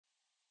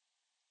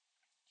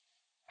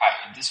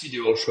In this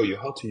video, I'll show you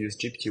how to use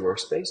GPT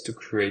Workspace to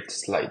create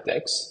slide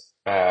decks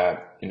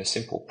in a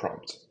simple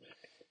prompt.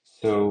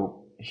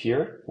 So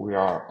here we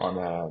are on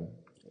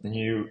a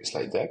new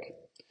slide deck.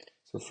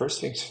 So first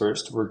things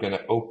first, we're going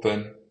to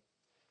open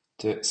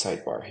the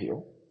sidebar here.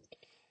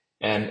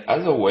 And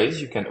as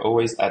always, you can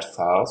always add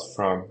files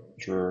from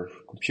your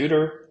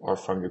computer or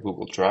from your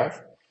Google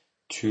Drive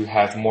to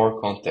have more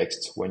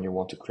context when you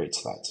want to create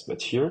slides.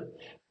 But here,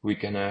 we're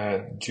going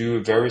to do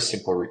a very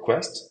simple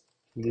request.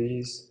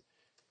 Please,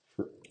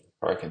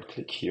 or I can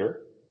click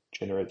here,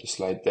 generate a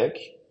slide deck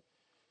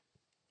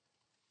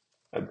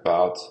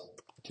about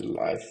the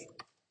life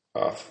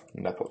of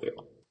Napoleon.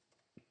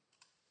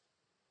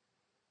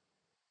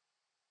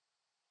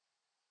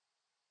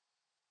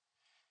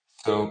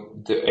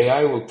 So the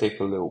AI will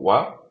take a little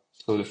while.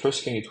 So the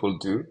first thing it will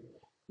do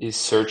is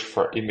search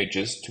for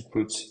images to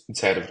put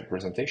inside of the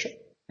presentation,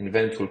 and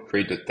then it will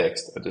create the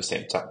text at the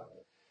same time.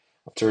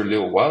 After a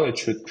little while, it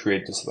should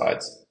create the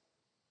slides.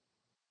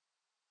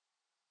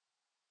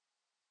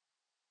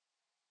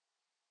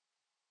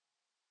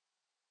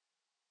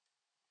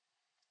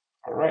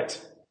 All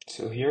right,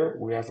 so here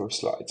we have our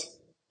slides.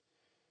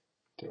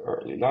 The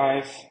early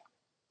life,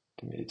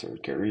 the military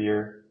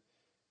career,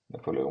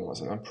 Napoleon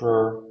was an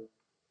emperor,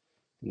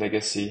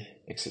 legacy,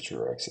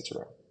 etc.,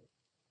 etc.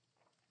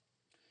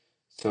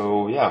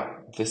 So yeah,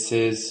 this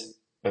is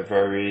a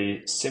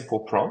very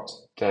simple prompt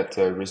that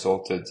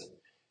resulted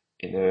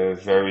in a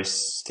very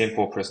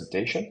simple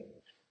presentation,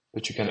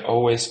 but you can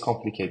always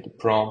complicate the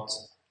prompt,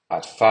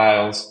 add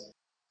files.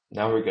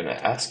 Now we're gonna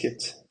ask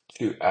it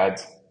to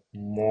add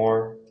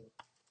more,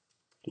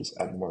 please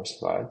add more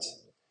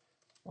slides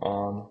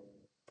on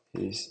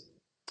these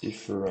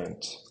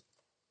different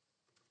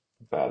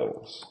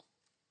battles.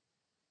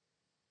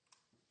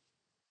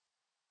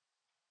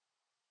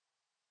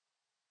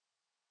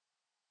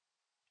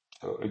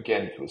 So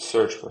again, it will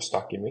search for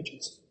stock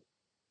images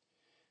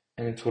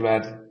and it will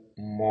add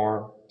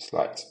more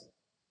slides.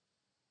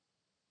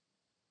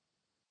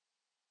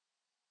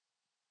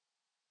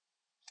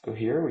 So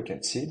here we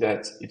can see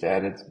that it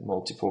added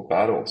multiple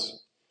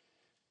battles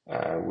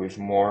with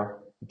more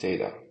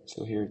data.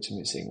 So here it's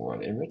missing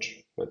one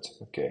image, but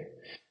okay.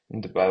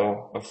 In the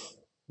Battle of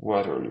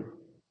Waterloo.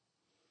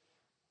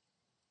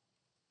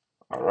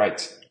 All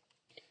right.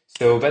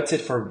 So that's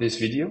it for this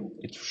video.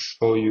 It will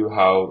show you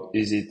how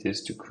easy it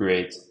is to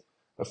create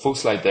a full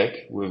slide deck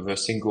with a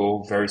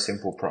single, very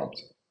simple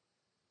prompt.